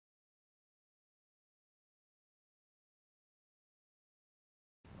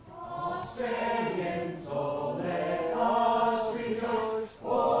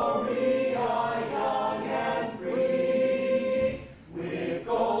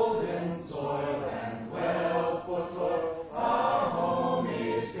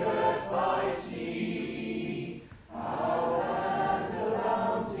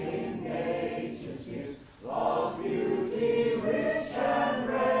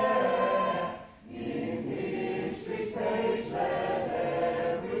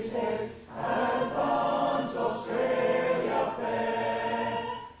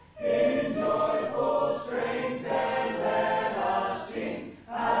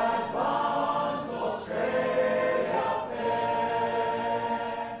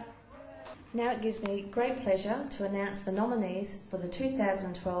Now it gives me great pleasure to announce the nominees for the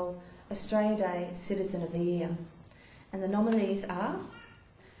 2012 Australia Day Citizen of the Year. And the nominees are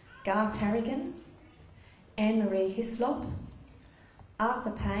Garth Harrigan, Anne-Marie Hislop,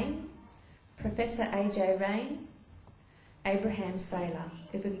 Arthur Payne, Professor A.J. Rain, Abraham Saylor.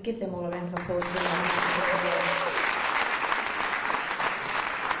 If we could give them all a round of applause for their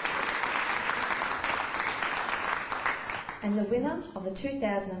And the winner of the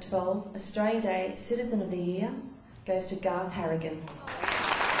 2012 Australia Day Citizen of the Year goes to Garth Harrigan.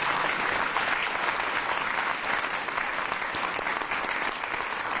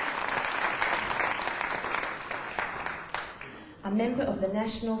 A member of the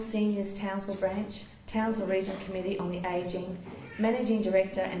National Seniors Townsville Branch, Townsville Region Committee on the Ageing, Managing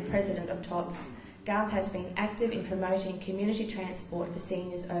Director and President of TOTS, Garth has been active in promoting community transport for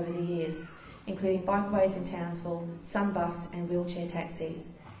seniors over the years, including bikeways in Townsville, Sunbus and wheelchair taxis.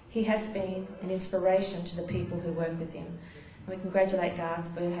 He has been an inspiration to the people who work with him. And we congratulate Garth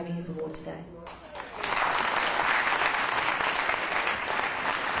for having his award today.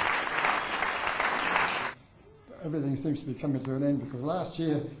 Everything seems to be coming to an end because last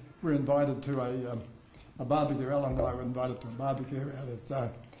year we were invited to a barbecue. Alan and I were invited to a barbecue out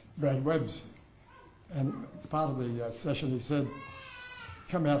at Brad Webb's. And part of the session he said,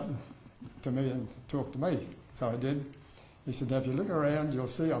 come out to me and talk to me. So I did. He said, now if you look around, you'll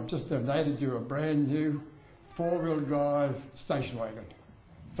see I've just donated you a brand new four-wheel drive station wagon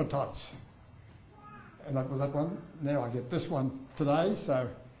for TOTS. And that was that one. Now I get this one today, so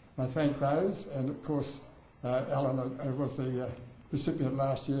I thank those. And of course, Alan was the recipient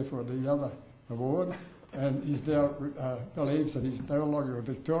last year for the other award, and he's now believes that he's no longer a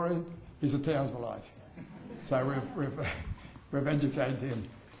Victorian, he's a Townsvilleite. So we've educated him.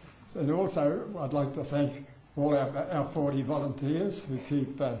 And also, I'd like to thank all our 40 volunteers who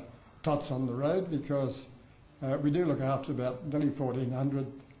keep TOTS on the road, because we do look after about nearly 1,400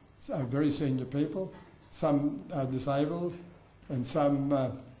 very senior people, some disabled and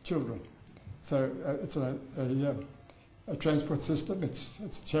some children. So it's a transport system, it's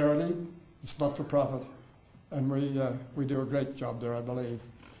a charity, it's not for profit, and we do a great job there, I believe.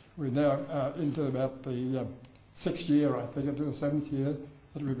 We're now into about the 6th year, I think, into the 7th year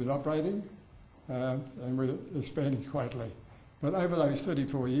that we've been operating, and we're expanding greatly. But over those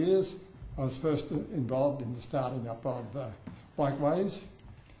 34 years, I was first involved in the starting up of Bikeways,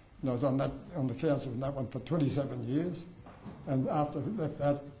 and I was on the council on that one for 27 years, and after I left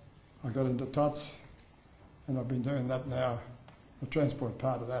that, I got into TOTS, and I've been doing that now, the transport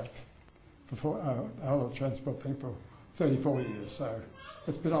part of that, for the whole transport thing for 34 years. So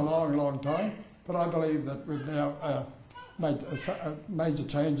it's been a long, long time, but I believe that we've now made major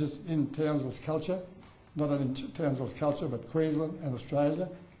changes in Townsville's culture, not only in Townsville's culture, but Queensland and Australia,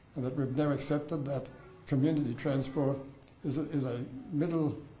 and that we've now accepted that community transport is a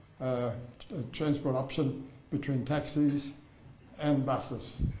middle transport option between taxis and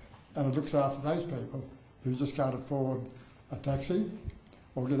buses. And it looks after those people who just can't afford a taxi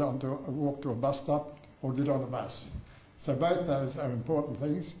or walk to a bus stop or get on a bus. So both those are important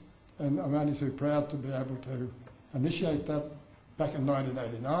things, and I'm only too proud to be able to initiate that back in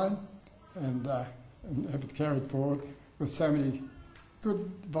 1989 and have it carried forward with so many good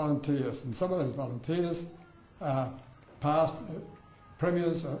volunteers. And some of those volunteers are past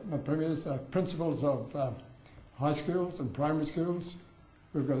principals of high schools and primary schools.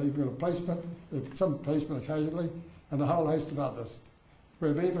 We've got even a placement, some placement occasionally, and a whole host of others.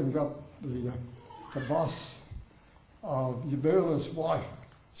 We've even got the boss of Yabula's wife.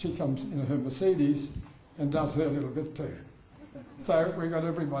 She comes in her Mercedes and does her little bit too. So we've got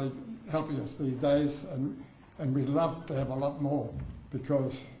everybody helping us these days, and we'd love to have a lot more,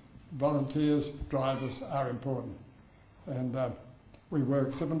 because volunteers, drivers are important. And we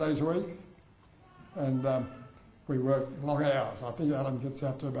work 7 days a week, and we work long hours. I think Alan gets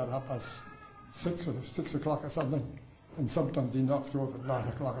out to about 6:30 or 6 o'clock or something, and sometimes he knocks off at 9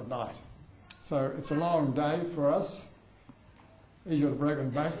 o'clock at night. So it's a long day for us. He's got a broken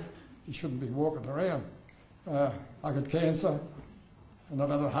back. He shouldn't be walking around. I got cancer, and I've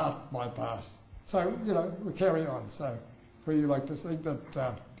had a heart bypass. So, you know, we carry on. So we like to think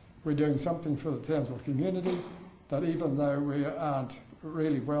that we're doing something for the Townsville community, that even though we aren't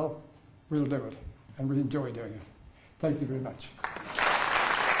really well, we'll do it, and we enjoy doing it. Thank you very much.